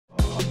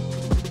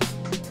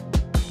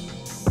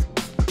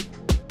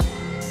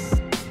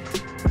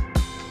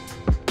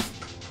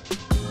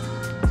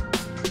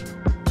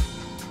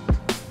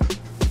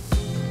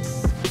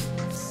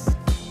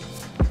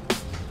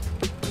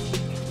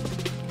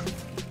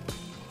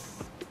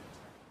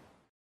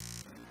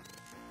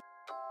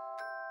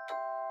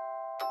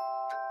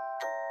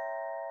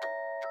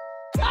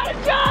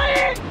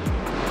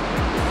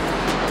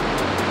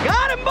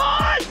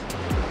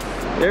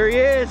There he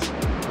is.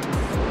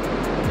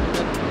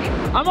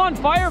 I'm on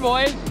fire,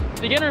 boys.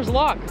 Beginner's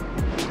luck.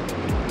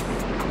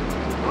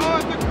 Oh,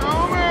 it's a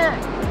chromer!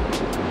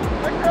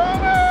 A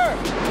chromer!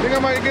 I think I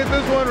might get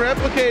this one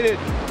replicated.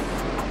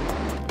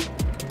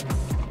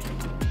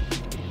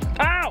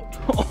 Ow!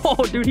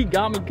 Oh, dude, he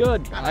got me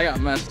good. I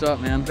got messed up,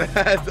 man.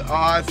 That's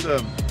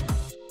awesome.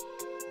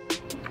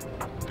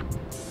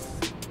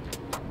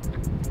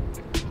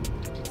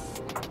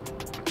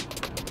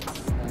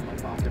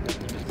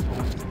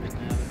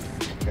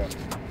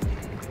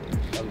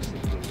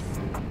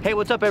 Hey,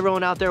 what's up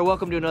everyone out there?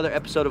 Welcome to another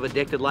episode of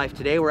Addicted Life.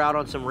 Today we're out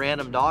on some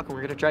random dock and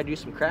we're gonna try to do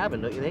some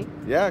crabbing, don't you think?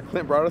 Yeah,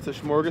 Clint brought us a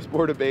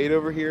smorgasbord of bait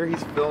over here.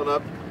 He's filling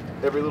up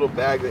every little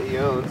bag that he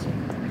owns.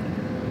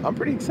 I'm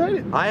pretty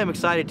excited. I am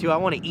excited too. I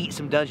want to eat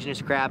some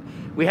Dungeness crab.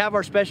 We have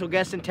our special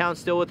guest in town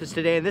still with us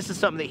today, and this is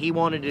something that he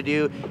wanted to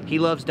do. He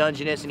loves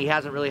Dungeness and he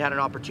hasn't really had an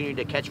opportunity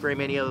to catch very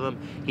many of them.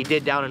 He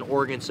did down in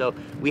Oregon, so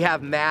we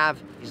have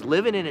Mav. He's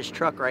living in his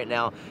truck right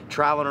now,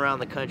 traveling around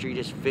the country,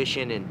 just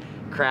fishing and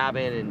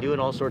crabbing and doing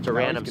all sorts of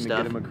random stuff.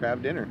 Get him a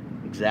crab dinner.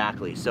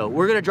 Exactly. So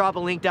we're gonna drop a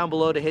link down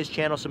below to his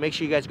channel, so make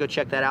sure you guys go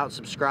check that out and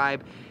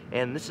subscribe.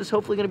 And this is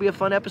hopefully gonna be a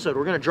fun episode.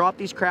 We're gonna drop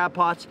these crab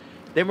pots,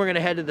 then we're gonna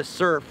head to the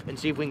surf and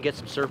see if we can get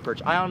some surf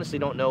perch. I honestly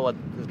don't know what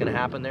is gonna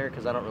happen there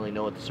because I don't really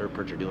know what the surf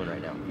perch are doing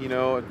right now. You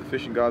know, if the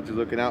fishing gods are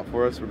looking out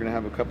for us, we're gonna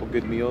have a couple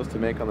good meals to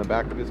make on the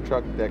back of his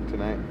truck deck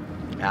tonight.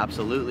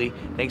 Absolutely.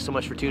 Thanks so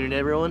much for tuning in,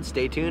 everyone.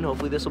 Stay tuned.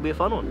 Hopefully this will be a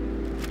fun one.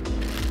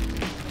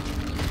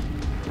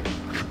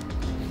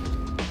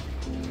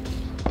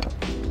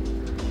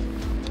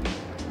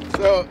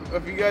 So,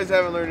 if you guys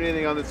haven't learned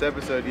anything on this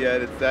episode yet,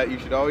 it's that you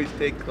should always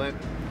take Clint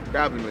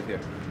crabbing with you.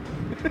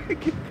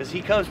 Because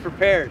he comes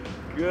prepared.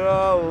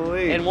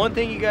 Golly. And one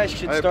thing you guys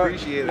should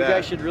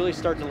guys should really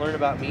start to learn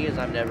about me is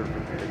I'm never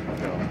prepared.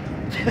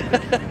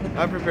 No.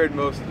 I'm prepared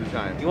most of the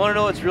time. You want to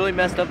know what's really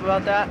messed up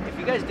about that? If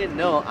you guys didn't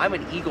know, I'm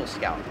an Eagle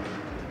Scout.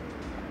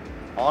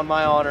 On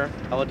my honor,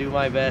 I will do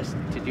my best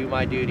to do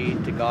my duty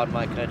to God and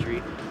my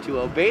country, to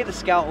obey the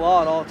Scout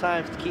law at all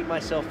times, to keep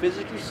myself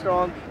physically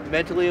strong,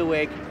 mentally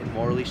awake, and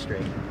morally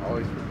straight.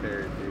 Always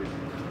prepared, dude.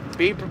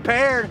 Be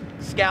prepared,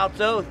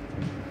 Scout's oath.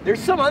 There's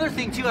some other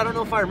thing too, I don't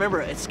know if I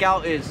remember. A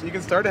Scout is... You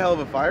can start a hell of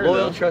a fire,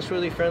 loyal, though.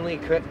 trustworthy, friendly,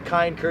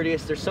 kind,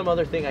 courteous. There's some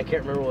other thing, I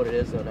can't remember what it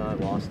is though, now I've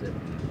lost it.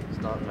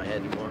 It's not in my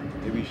head anymore.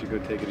 Maybe you should go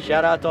take it again.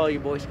 Shout out to all you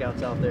Boy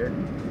Scouts out there.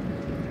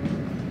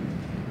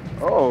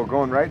 Oh,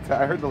 going right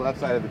side. I heard the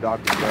left side of the dock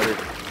was better.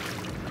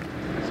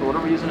 So what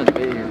are we using as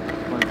bait here?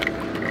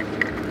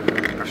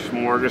 A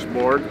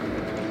smorgasbord.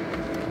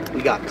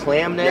 We got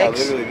clam Yeah, necks.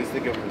 literally, just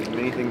think of as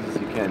many things as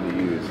you can to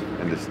use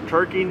and just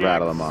Turkey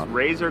rattle necks, them off.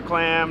 razor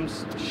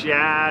clams,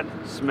 shad,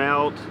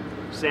 smelt,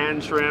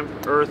 sand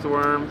shrimp,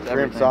 earthworm,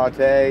 Shrimp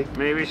saute,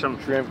 maybe some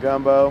shrimp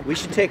gumbo. We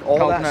should take all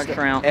that Coconut stuff,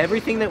 shrimp.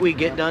 everything that we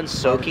get done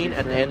soaking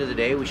at the end of the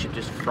day, we should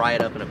just fry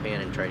it up in a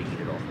pan and try to eat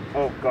it all.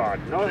 Oh God,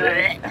 no,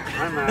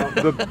 I'm out.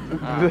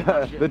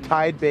 The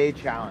Tide Bay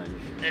Challenge.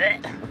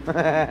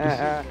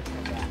 I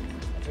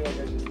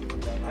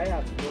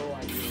have no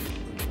idea.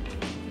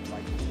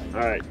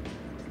 All right,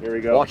 here we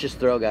go. Watch his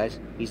throw, guys.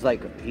 He's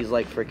like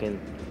freaking.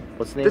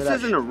 What's the name This of that?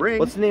 isn't a ring.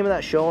 What's the name of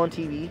that show on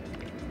TV?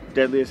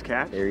 Deadliest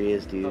Catch. There he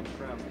is, dude.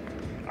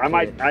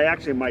 I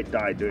actually might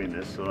die doing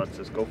this, so let's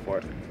just go for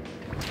it.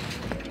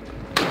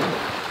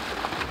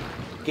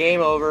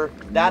 Game over.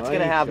 That's Money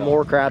gonna have shot.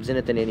 more crabs in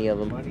it than any of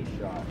them. Money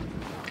shot.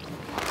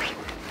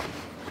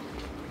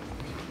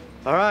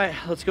 All right,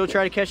 let's go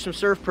try to catch some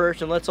surf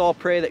perch, and let's all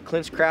pray that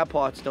Clint's crab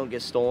pots don't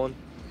get stolen.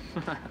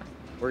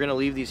 We're gonna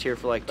leave these here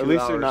for like 2 hours. At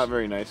least they're not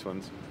very nice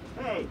ones.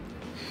 Hey.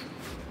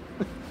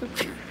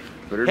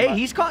 Hey,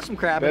 he's caught some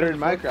crab. Better in than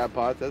it my before. crab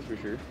pots, that's for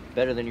sure.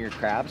 Better than your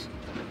crabs.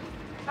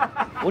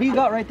 What do you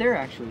got right there,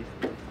 actually?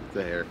 It's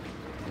a hair.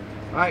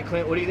 All right,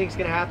 Clint, what do you think's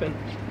gonna happen?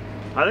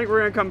 I think we're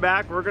gonna come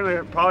back. We're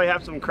gonna probably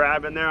have some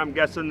crab in there. I'm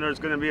guessing there's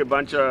gonna be a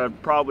bunch of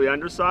probably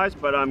undersized,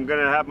 but I'm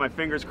gonna have my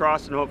fingers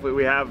crossed and hopefully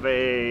we have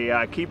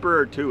a keeper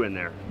or 2 in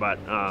there. But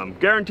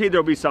guaranteed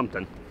there'll be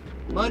something.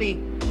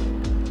 Money.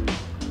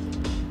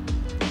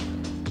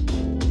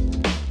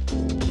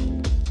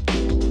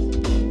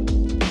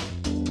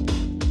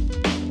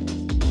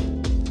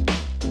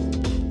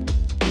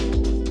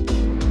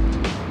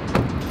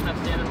 I've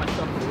standing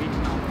myself for weeks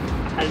now.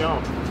 I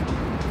know.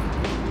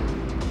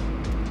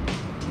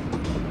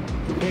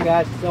 Hey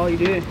guys, that's all you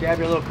do is grab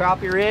your little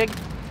crappie rig.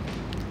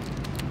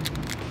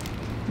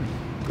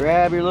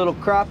 Grab your little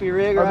crappie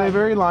rig. Are right? they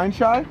very line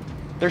shy?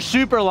 They're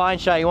super line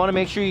shy. You want to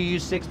make sure you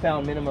use 6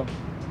 pound minimum.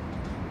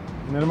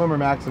 Minimum or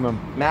maximum?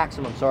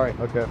 Maximum, sorry.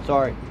 Okay.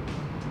 Sorry.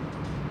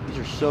 These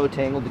are so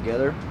tangled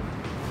together.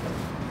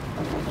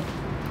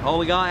 Oh,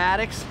 we got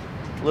addicts.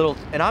 Little,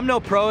 and I'm no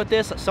pro at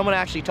this. Someone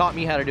actually taught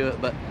me how to do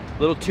it, but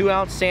little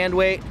 2-ounce sand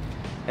weight.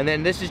 And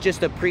then this is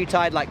just a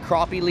pre-tied like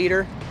crappie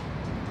leader.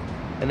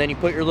 And then you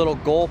put your little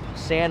gulp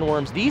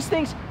sandworms. These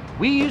things,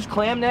 we use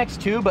clam necks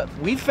too, but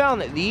we've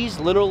found that these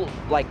little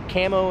like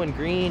camo and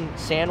green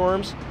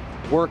sandworms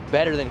work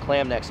better than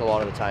clam necks a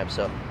lot of the time.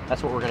 So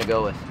that's what we're gonna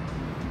go with.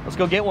 Let's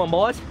go get one,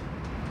 boys.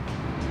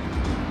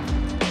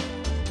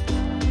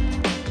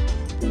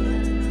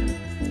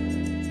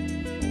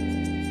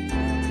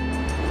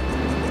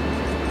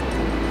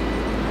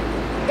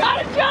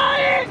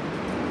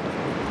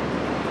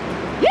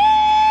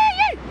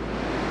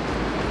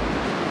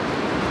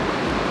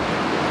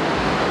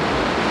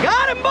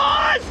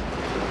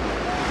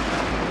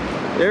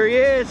 There he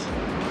is. That's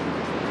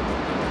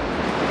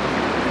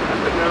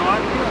a good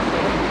one.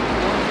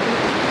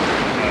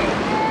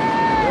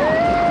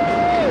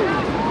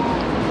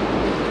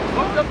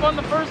 Hooked up on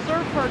the first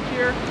surf perch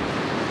here.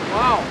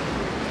 Wow.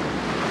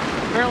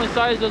 Apparently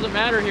size doesn't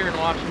matter here in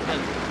Washington.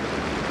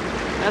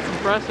 That's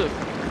impressive.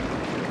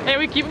 Hey,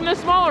 we keep them this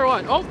small or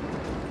what? Oh.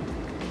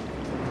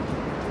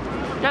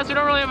 Guess we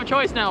don't really have a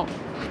choice now.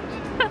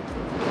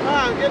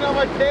 I'm getting all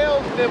my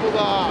tails nibbled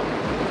off.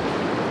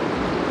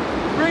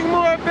 Bring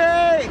more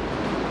bait! You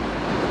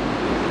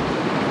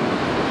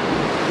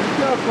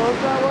see how close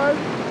that was?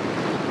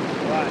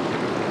 What?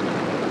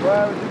 Where I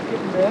was just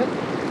getting bit?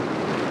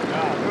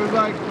 Yeah. It was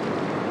like,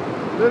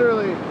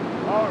 literally,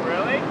 Oh,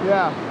 really?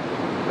 yeah.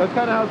 That's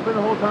kind of how it's been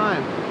the whole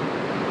time.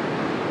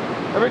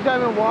 Every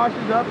time it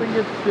washes up and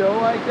gets chill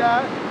like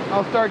that,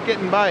 I'll start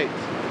getting bites.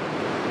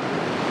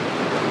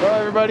 Well,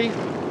 everybody, a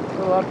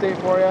little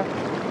update for you.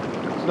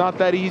 It's not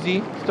that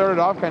easy. Started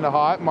off kind of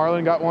hot.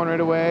 Marlon got one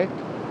right away.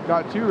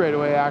 Got two right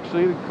away,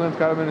 actually. Clint's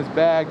got them in his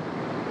bag.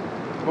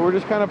 But we're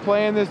just kind of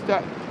playing this,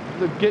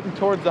 getting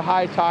towards the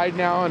high tide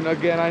now. And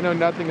again, I know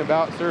nothing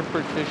about surf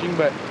perch fishing,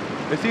 but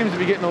it seems to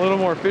be getting a little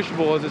more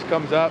fishable as this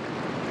comes up.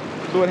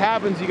 So what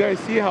happens, you guys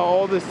see how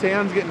all this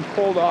sand's getting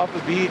pulled off the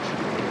beach.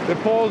 It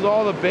pulls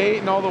all the bait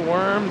and all the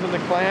worms and the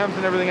clams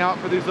and everything out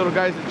for these little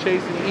guys to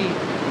chase and eat.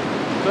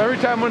 So every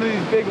time one of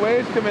these big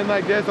waves come in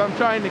like this, I'm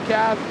trying to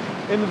cast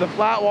into the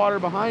flat water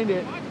behind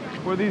it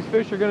where these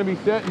fish are going to be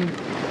sitting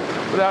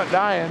without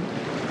dying.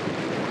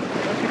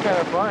 It's actually kind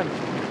of fun.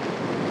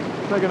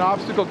 It's like an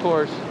obstacle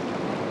course.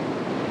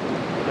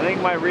 I think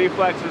my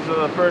reflexes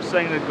are the first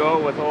thing to go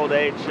with old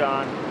age,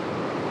 Sean.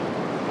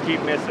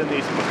 Keep missing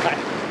these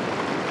spots.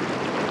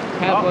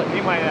 Oh,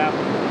 he might have.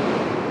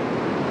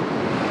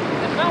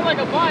 It felt like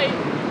a bite.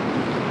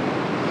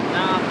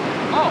 Nah.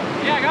 Oh,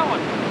 yeah, I got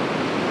one.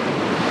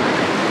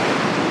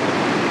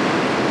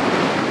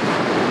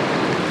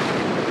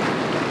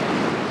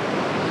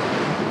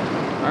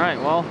 All right,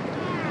 well,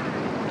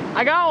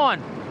 I got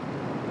one.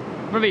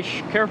 I'm gonna be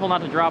careful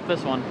not to drop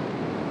this one.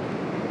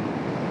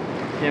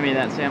 Give me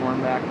that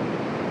sandworm back.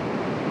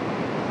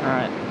 All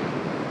right.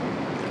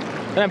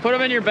 Then put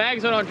them in your bag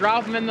so don't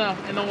drop them in the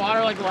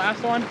water like the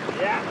last one.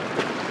 Yeah.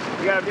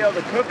 You gotta be able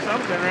to cook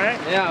something, right?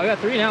 Yeah, we got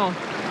 3 now.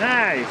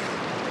 Nice.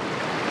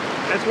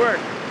 Nice work.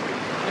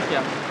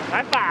 Yeah.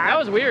 High five. That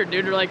was weird,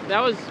 dude. Like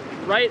that was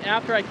right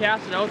after I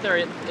cast it out there,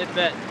 it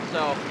bit. So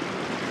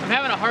I'm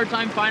having a hard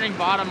time finding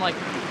bottom like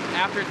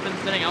after it's been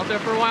sitting out there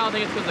for a while. I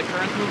think it's because the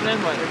current's moving in,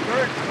 but The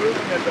current's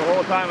moving it the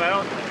whole time.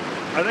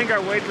 I think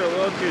our weights are a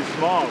little too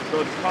small,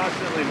 so it's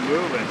constantly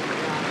moving.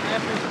 I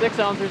have 2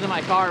 6-ouncers in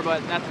my car,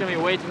 but that's gonna be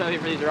way too heavy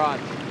for these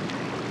rods.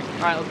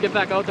 All right, let's get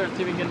back out there and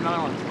see if we can get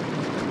another one.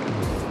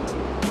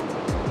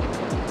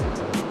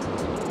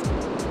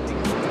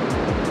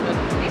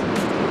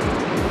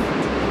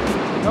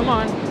 Come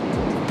on.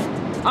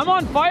 I'm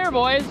on fire,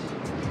 boys.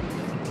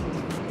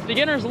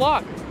 Beginner's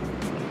luck.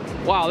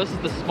 Wow, this is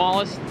the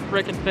smallest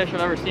freaking fish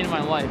I've ever seen in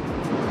my life.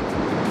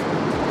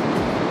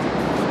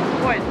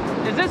 Wait,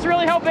 is this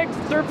really how big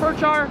surf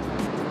perch are?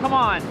 Come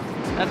on,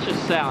 that's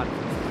just sad.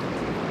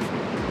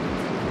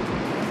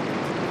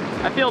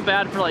 I feel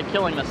bad for like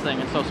killing this thing,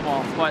 it's so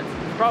small, but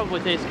it probably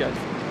tastes good.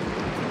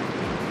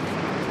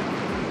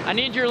 I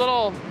need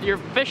your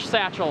fish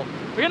satchel.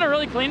 We're gonna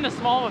really clean this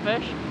small of a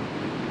fish?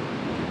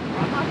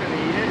 I'm not gonna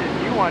eat it.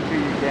 If you want to,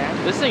 you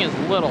can. This thing is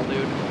little,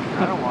 dude.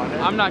 I don't want it.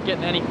 I'm not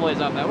getting any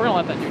fillets off that. We're gonna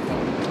let that dude go.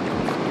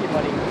 Hey,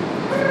 buddy.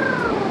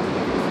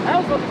 That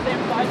was about the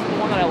same size as the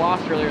one that I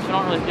lost earlier, so I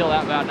don't really feel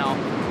that bad now.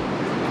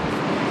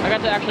 I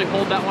got to actually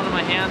hold that one in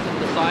my hands and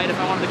decide if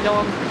I wanted to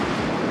kill him.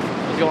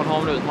 He's going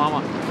home to his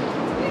mama.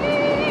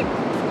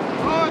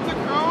 Oh, it's a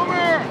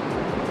chromer!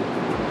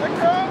 It's a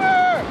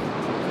chromer!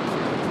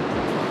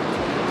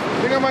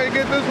 I think I might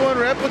get this one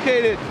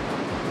replicated.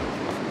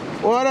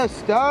 What a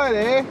stud,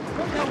 eh?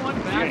 Put that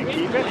one back. You We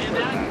keep can it? land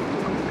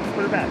that.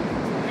 Put it back.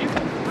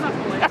 We're not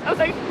gonna land that.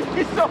 Like,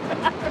 he's so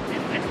mad.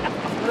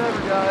 Whatever,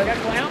 You guys. got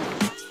clam?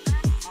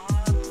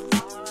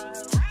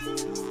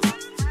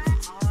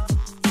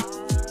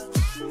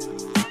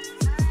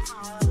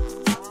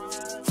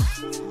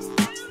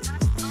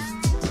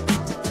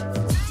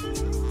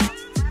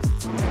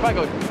 Probably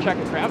go check a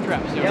crab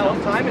trap soon. Yeah,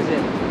 what time is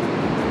it?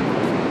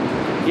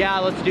 Yeah,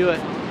 let's do it.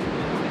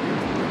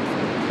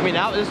 I mean,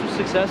 this was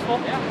successful.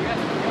 Yeah, we got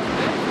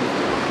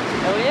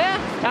Hell yeah,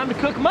 time to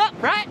cook them up,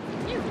 right?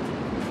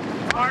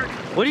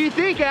 What do you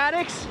think,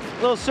 addicts?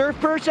 A little surf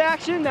perch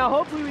action? Now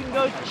hopefully we can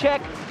go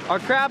check our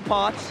crab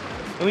pots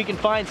and we can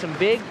find some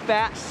big,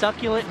 fat,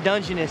 succulent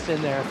dungeness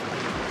in there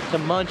to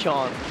munch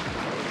on.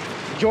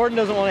 Jordan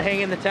doesn't want to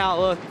hang in the towel,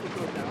 look.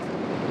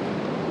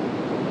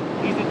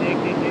 He's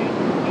addicted, dude.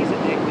 He's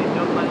addicted,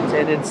 no pun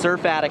intended.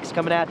 Surf addicts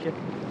coming at you.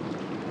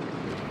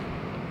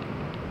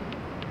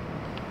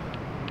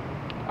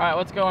 All right,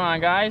 what's going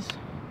on, guys?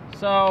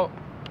 So,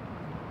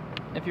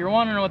 if you're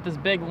wondering what this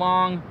big,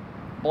 long,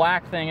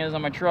 black thing is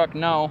on my truck,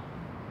 no,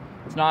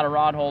 it's not a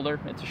rod holder,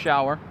 it's a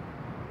shower.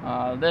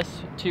 This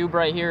tube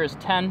right here is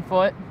 10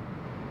 foot,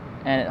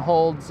 and it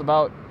holds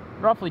about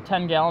roughly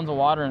 10 gallons of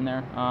water in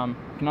there. You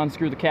can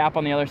unscrew the cap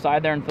on the other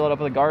side there and fill it up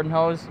with a garden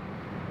hose.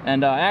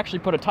 And I actually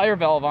put a tire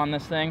valve on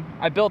this thing.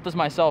 I built this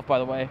myself, by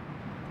the way,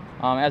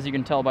 as you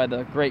can tell by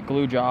the great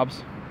glue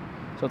jobs.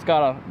 So it's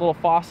got a little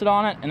faucet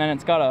on it, and then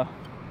it's got a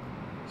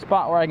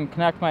spot where I can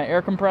connect my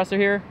air compressor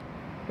here.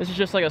 This is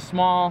just like a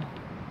small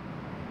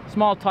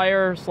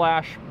tire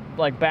slash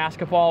like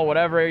basketball,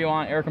 whatever you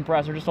want, air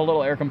compressor, just a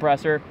little air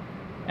compressor.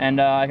 And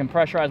I can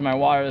pressurize my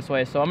water this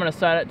way. So I'm gonna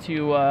set it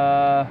to,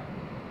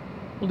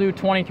 we'll do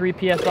 23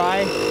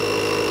 PSI.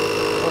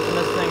 Open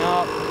this thing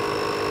up.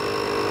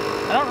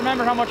 I don't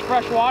remember how much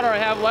fresh water I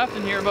have left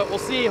in here, but we'll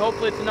see.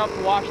 Hopefully it's enough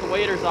to wash the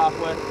waders off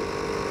with.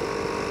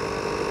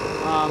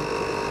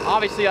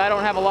 Obviously I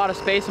don't have a lot of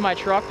space in my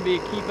truck to be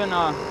keeping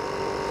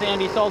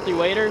sandy, salty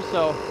waders,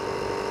 so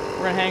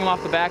we're gonna hang them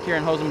off the back here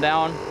and hose them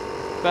down.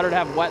 It's better to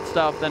have wet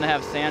stuff than to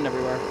have sand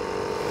everywhere.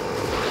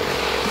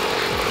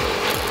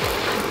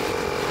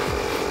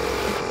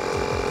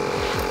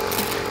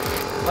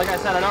 Like I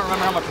said, I don't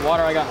remember how much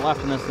water I got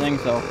left in this thing,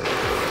 so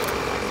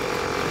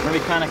I'm gonna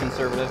be kind of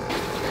conservative.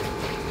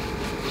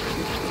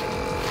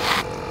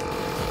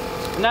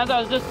 And as I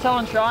was just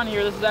telling Sean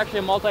here, this is actually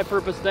a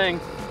multi-purpose thing.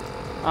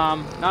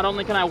 Not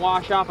only can I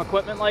wash off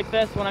equipment like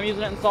this when I'm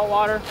using it in salt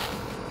water,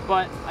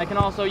 but I can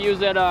also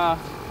use it, I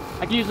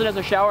can use it as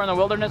a shower in the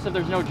wilderness if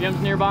there's no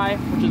gyms nearby,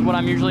 which is what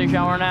I'm usually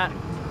showering at.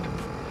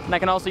 And I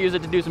can also use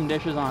it to do some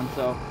dishes on,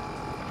 so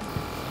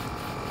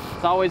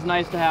it's always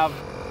nice to have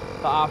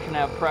the option to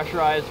have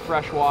pressurized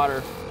fresh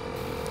water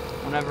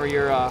whenever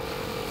you're out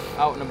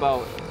and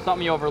about.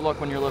 Something you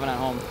overlook when you're living at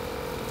home.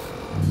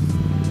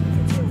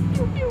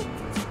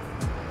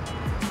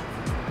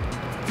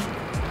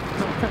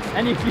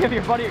 And you can give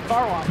your buddy a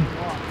car wash if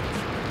you want.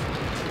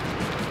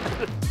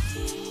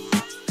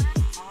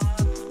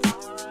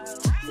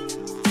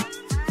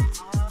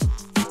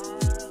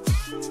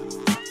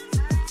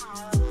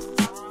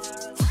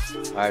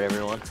 All right,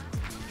 everyone.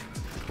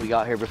 We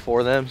got here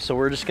before them, so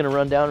we're just gonna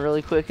run down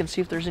really quick and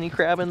see if there's any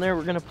crab in there.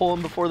 We're gonna pull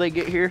them before they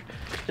get here,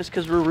 just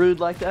because we're rude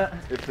like that.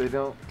 If they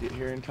don't get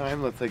here in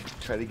time, let's like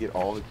try to get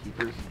all the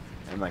keepers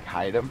and like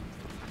hide them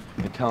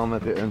and tell them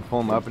that they and pull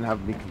them up and have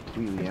them be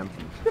completely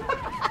empty.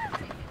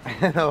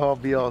 And they'll all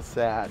be all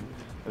sad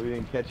that we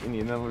didn't catch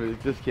any of them. We're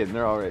just kidding,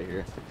 they're all right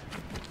here.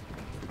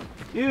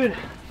 Dude,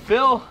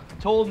 Phil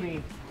told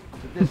me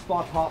that this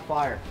spot's hot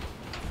fire,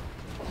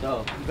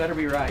 so you better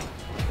be right.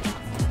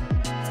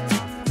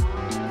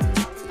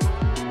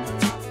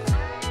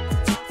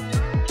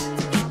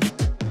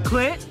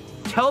 Clint,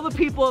 tell the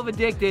people of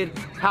Addicted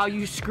how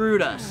you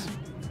screwed us.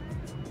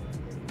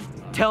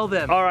 Tell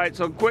them. All right,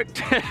 so quick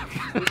tip.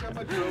 Look how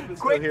much rope is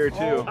still here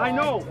too. I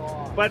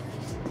know, but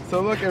so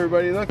look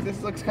everybody, look,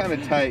 this looks kind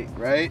of tight,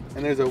 right?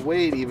 And there's a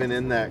weight even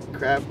in that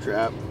crab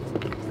trap.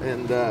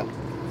 And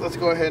let's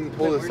go ahead and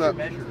pull this up.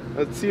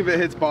 Let's see if it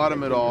hits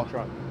bottom at all.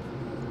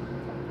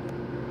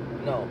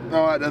 No.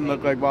 No, it doesn't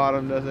look like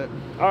bottom, does it?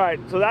 all right,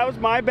 so that was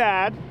my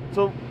bad.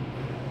 So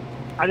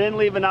I didn't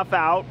leave enough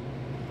out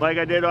like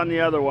I did on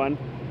the other one.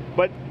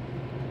 But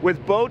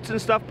with boats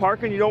and stuff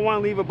parking, you don't want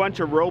to leave a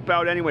bunch of rope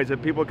out anyways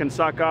that people can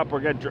suck up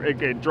or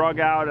get drug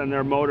out and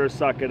their motors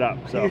suck it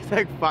up. So It's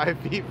like 5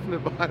 feet from the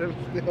bottom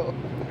still.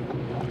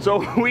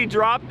 So we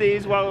dropped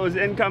these while it was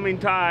incoming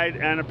tide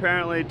and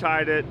apparently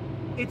tied it.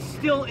 It's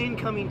still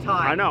incoming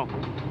tide. I know.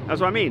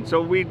 That's what I mean.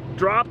 So we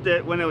dropped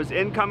it when it was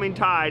incoming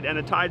tide and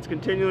the tide's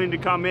continuing to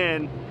come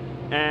in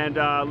and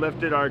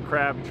lifted our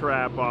crab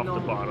trap off the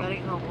bottom. That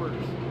ain't how it works.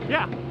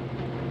 Yeah.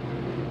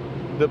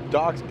 The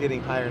dock's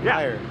getting higher and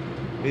higher.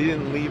 He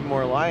didn't leave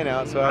more line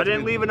out, so I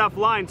didn't leave enough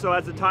line, so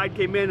as the tide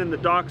came in and the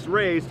docks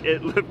raised,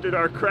 it lifted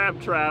our crab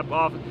trap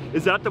off.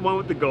 Is that the one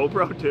with the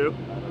GoPro too?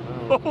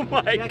 I don't know. Oh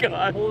my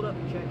god. Hold up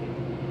and check it.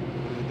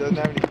 It doesn't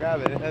have any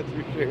crab in it, that's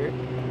for sure.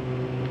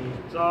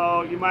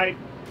 So you might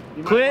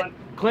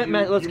Clint,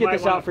 let's get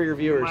this out for your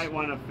viewers. You might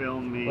want to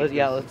film me. Let's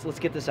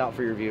get this out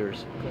for your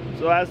viewers.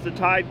 So as the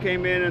tide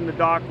came in and the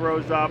dock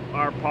rose up,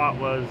 our pot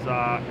was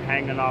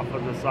hanging off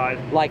of the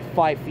side. Like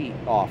 5 feet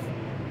off,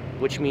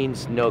 which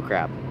means no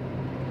crab.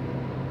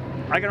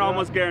 I can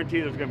almost guarantee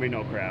there's gonna be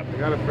no crab. I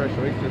got a fresh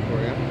oyster for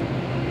you.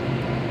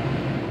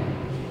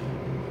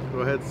 Go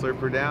ahead, slurp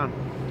her down.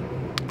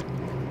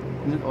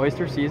 Is it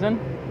oyster season?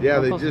 Yeah,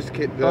 Don't they those- just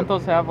get Don't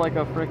those have like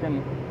a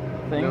freaking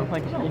thing? No.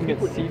 Like you can get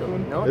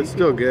seafood? No, It's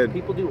still good.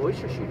 People do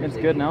oyster shooters. It's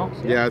They good do now?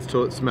 those, Yeah,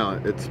 it's smell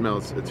it. It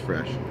smells, it's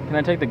fresh. Can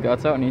I take the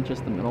guts out and eat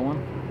just the middle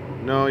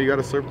one? No, you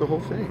gotta slurp the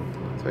whole thing.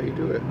 That's how you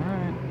do it.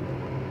 Alright.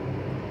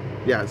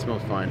 Yeah, it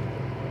smells fine.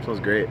 It smells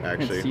great,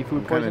 actually.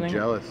 seafood I'm kind of poisoning?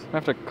 jealous. I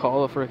have to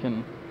call the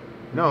freaking.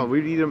 No,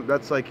 we'd eat them.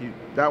 That's like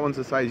that one's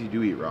the size you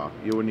do eat raw.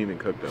 You wouldn't even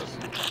cook those.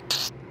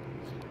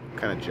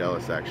 Kind of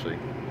jealous, actually.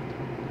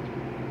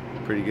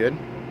 Pretty good.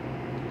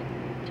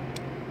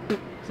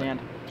 Sand.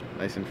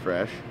 Nice and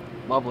fresh.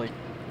 Lovely.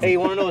 Hey, you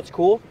want to know what's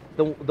cool?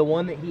 The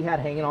one that he had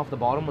hanging off the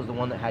bottom was the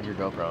one that had your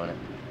GoPro in it.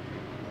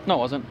 No, it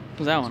wasn't. It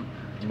was that one.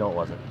 No, it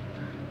wasn't.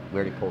 We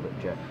already pulled it,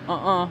 check.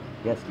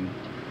 Yes, dude.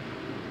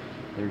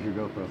 There's your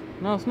GoPro.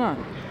 No, it's not.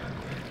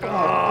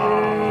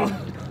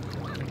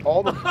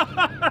 All the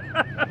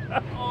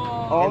Oh.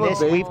 all And the this,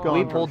 bait's we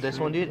going. pulled this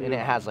one, dude, and it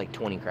has like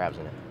 20 crabs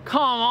in it.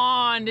 Come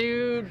on,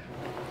 dude.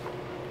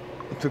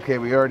 It's okay,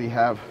 we already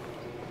have.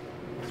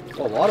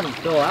 Oh, a lot of them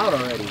fill out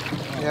already.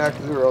 Yeah,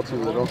 because they were all too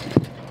little.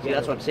 Yeah,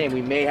 that's what I'm saying.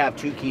 We may have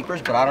 2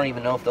 keepers, but I don't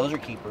even know if those are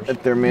keepers.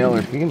 If they're male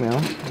or female.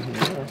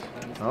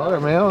 Oh, they're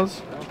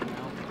males.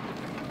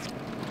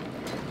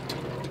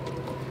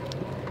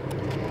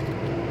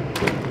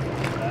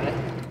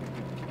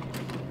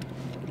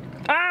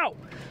 Ow!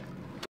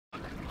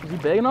 Is he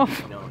big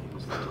enough? No.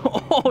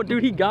 Oh,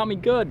 dude, he got me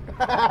good.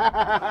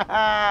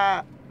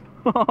 No,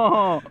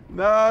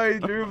 he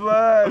drew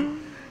blood.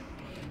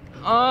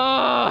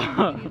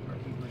 I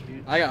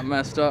got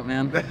messed up,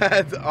 man.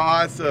 That's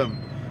awesome.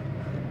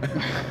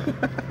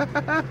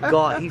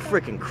 God, he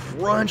freaking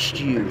crunched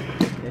you.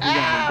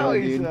 Ow,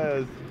 he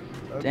says.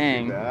 That's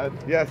Dang. too bad.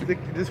 Yeah,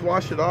 just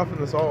wash it off in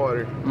the salt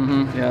water.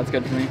 Mm-hmm. Yeah, that's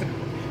good for me.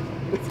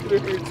 It's gonna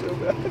hurt so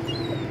bad.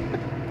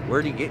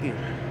 Where'd he get you?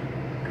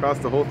 Across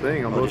the whole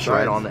thing on both Just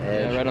sides. right on the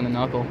edge. Yeah, right on the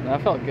knuckle.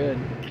 That felt good.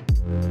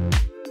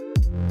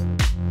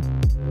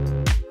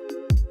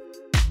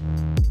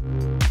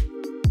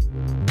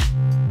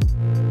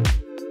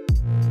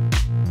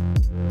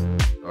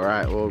 All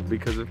right, well,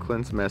 because of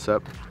Clint's mess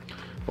up,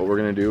 what we're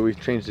gonna do, we've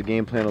changed the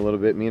game plan a little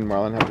bit. Me and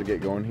Marlon have to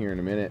get going here in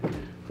a minute.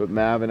 But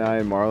Mav and I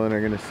and Marlon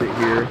are gonna sit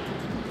here.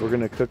 We're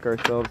gonna cook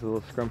ourselves a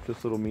little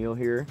scrumptious little meal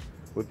here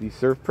with the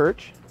surf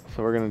perch.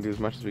 So we're gonna do as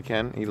much as we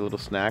can, eat a little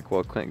snack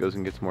while Clint goes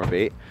and gets more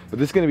bait. But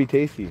this is gonna be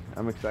tasty.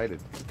 I'm excited.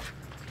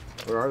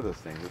 Where are those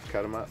things? Let's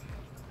cut them up.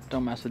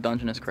 Don't mess with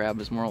dungeness crab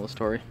is moral of the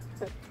story.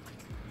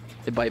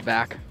 They bite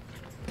back.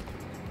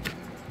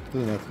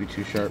 Doesn't have to be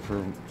too sharp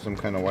for some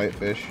kind of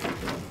whitefish.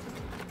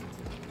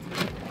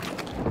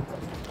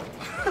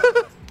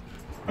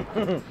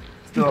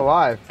 Still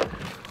alive.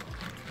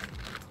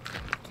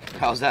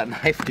 How's that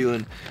knife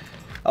doing?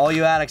 All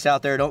you addicts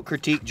out there, don't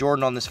critique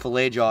Jordan on this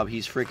fillet job.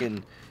 He's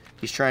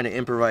trying to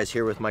improvise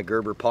here with my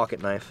Gerber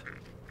pocket knife.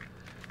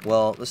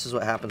 Well, this is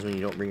what happens when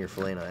you don't bring your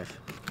fillet knife.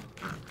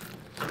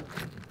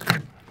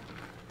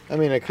 I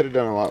mean, I could have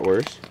done a lot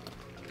worse.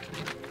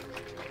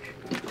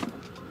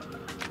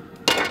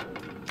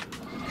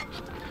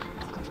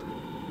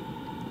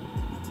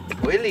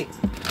 Really?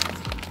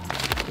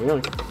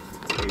 Really?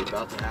 You're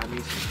about to have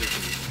me some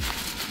freaking...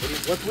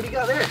 What do you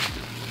got there?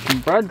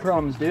 Some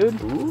breadcrumbs,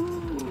 dude. Ooh.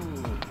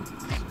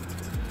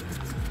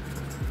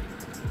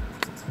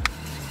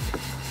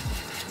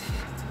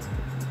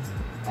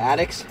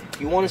 Addicts,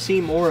 if you want to see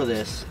more of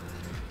this,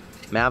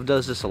 Mav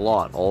does this a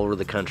lot all over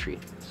the country.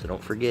 So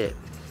don't forget,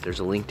 there's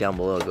a link down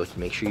below.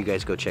 Make sure you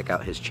guys go check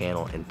out his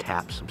channel and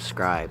tap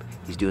subscribe.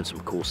 He's doing some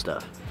cool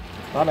stuff.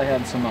 Thought I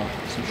had some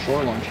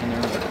shore lunch in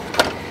there, but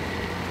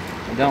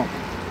I don't.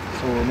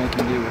 So we're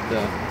making do with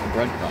the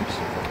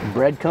breadcrumbs.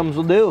 Breadcrumbs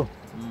will do.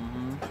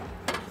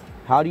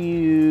 How do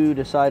you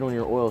decide when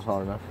your oil's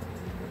hot enough?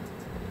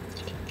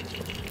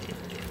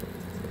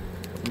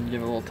 And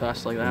give it a little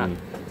test like that.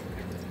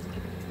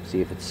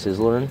 See if it's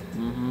sizzling.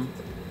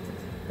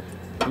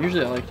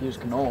 Usually I like to use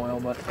canola oil,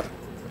 but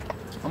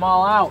I'm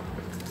all out.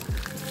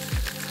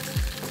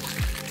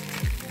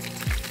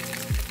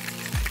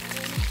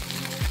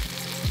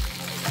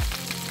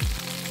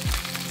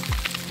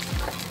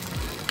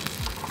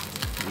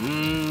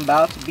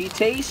 About to be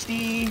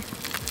tasty.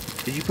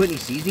 Did you put any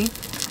seasoning?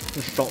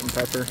 Just salt and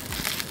pepper.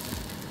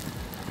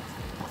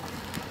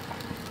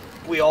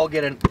 We all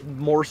get a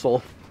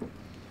morsel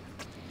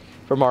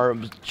from our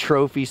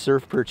trophy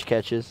surf perch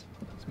catches.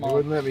 You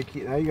wouldn't let me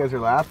keep. Now you guys are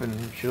laughing.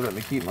 You should let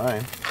me keep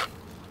mine.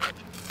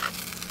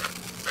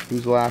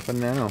 Who's laughing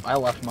now? I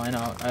left mine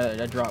out.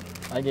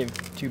 I gave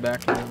 2 back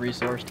to the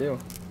resource too.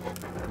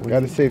 We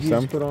gotta save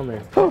some. Put on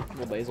there. A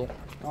little basil.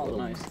 Oh,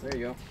 nice. There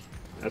you go.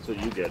 That's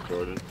what you get,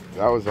 Jordan.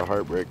 That was a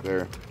heartbreak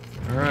there.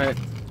 All right.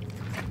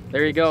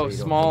 There you go.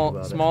 So you don't think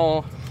about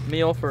Small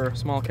meal for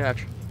small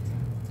catch.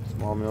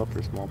 Small meal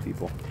for small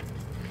people.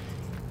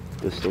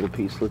 This little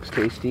piece looks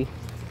tasty.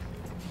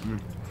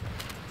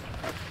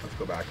 Let's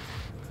go back.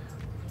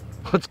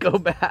 Let's go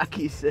back,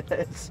 he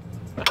says.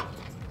 Let's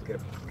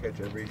catch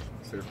every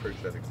surf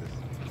perch that exists.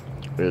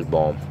 Here's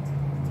bomb.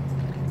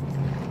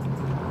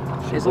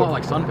 Tastes a lot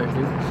like sunfish,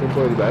 dude.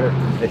 Simpler the better.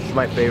 It's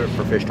my favorite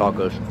for fish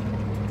tacos.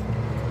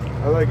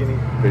 I like any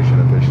fish in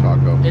a fish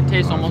taco. It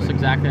tastes almost honestly.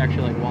 exactly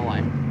actually like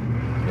walleye.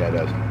 Yeah, it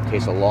does.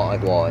 Tastes a lot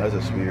like It walleye. has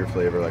a sweeter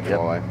flavor like Yep.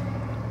 walleye.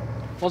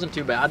 Wasn't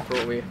too bad for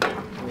what we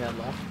had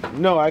left.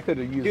 No, I could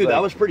have used Dude, like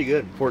that was pretty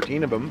good.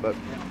 14 of them, but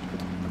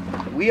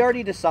We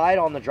already decided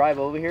on the drive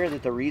over here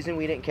that the reason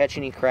we didn't catch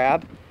any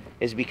crab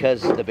is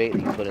because of the bait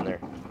that you put in there.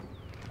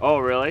 Oh,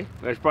 really?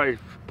 I should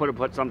probably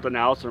put something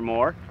else or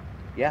more.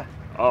 Yeah.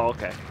 Oh,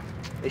 okay.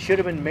 It should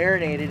have been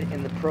marinated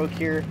in the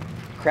Procure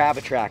crab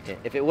attractant.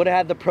 If it would have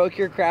had the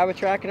Procure crab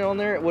attractant on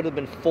there, it would have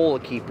been full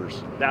of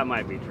keepers. That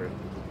might be true.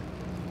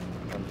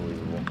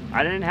 Unbelievable.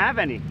 I didn't have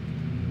any.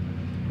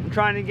 I'm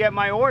trying to get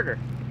my order.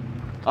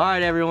 All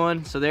right,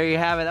 everyone. So there you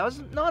have it. That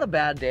was not a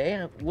bad day.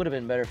 It would have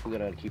been better if we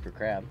got a keeper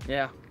crab.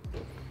 Yeah.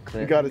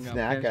 You got a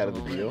snack out of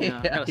the deal. Yeah,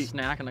 I got a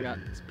snack and I got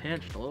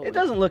pinched a little bit. It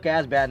doesn't look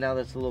as bad now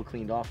that it's a little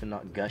cleaned off and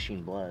not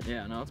gushing blood.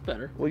 Yeah, no, it's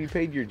better. Well, you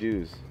paid your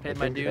dues. Paid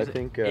my dues. I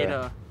think. Ate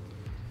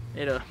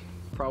a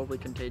probably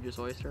contagious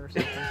oyster or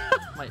something.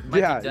 might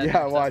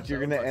yeah. Watch, you're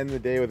gonna end the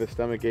day with a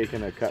stomach ache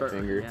and a cut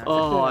finger. Yeah.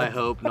 Oh, I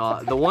hope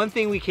not. The one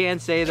thing we can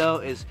say though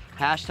is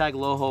hashtag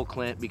Lowhole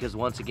Clint, because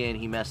once again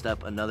he messed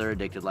up another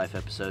Addicted Life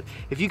episode.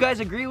 If you guys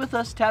agree with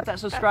us, tap that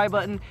subscribe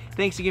button.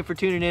 Thanks again for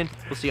tuning in.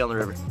 We'll see you on the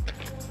river.